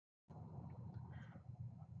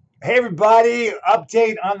Hey everybody,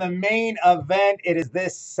 update on the main event. It is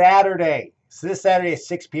this Saturday. So this Saturday at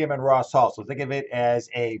 6 p.m. in Ross Hall. So think of it as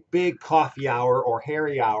a big coffee hour or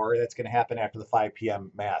hairy hour that's going to happen after the 5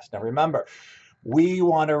 p.m. mass. Now remember, we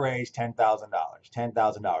want to raise $10,000.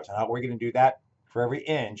 $10,000. And how we're going to do that? For every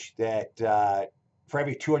inch for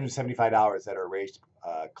every $275 that are raised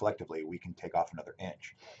collectively, we can take off another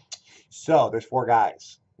inch. So there's four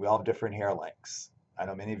guys. We all have different hair lengths. I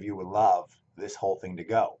know many of you would love this whole thing to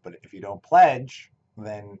go, but if you don't pledge,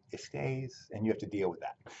 then it stays, and you have to deal with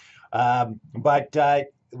that. But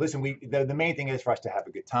listen, the main thing is for us to have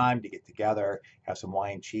a good time, to get together, have some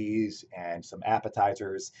wine, cheese, and some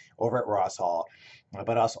appetizers over at Ross Hall.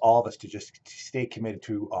 But all of us to just stay committed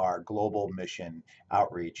to our global mission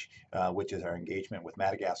outreach, which is our engagement with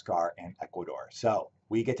Madagascar and Ecuador. So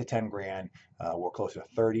we get to 10 grand. We're close to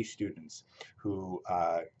 30 students who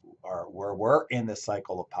we're in this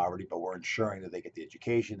cycle of poverty, but we're ensuring that they get the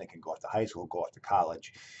education, they can go off to high school, go off to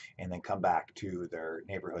college, and then come back to their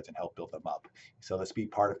neighborhoods and help build them up. So let's be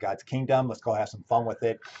part of God's kingdom. Let's go have some fun with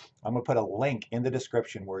it. I'm going to put a link in the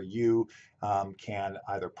description where you can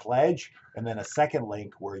either pledge, and then a second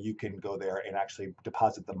link where you can go there and actually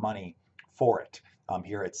deposit the money for it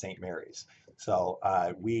here at St. Mary's. So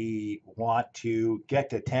we want to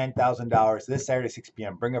get to $10,000 this Saturday, 6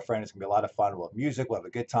 p.m. Bring a friend. It's going to be a lot of fun. We'll have music. We'll have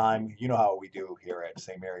a good time. You know how we do here at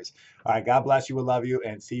St. Mary's. All right. God bless you. We love you.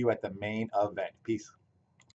 And see you at the main event. Peace.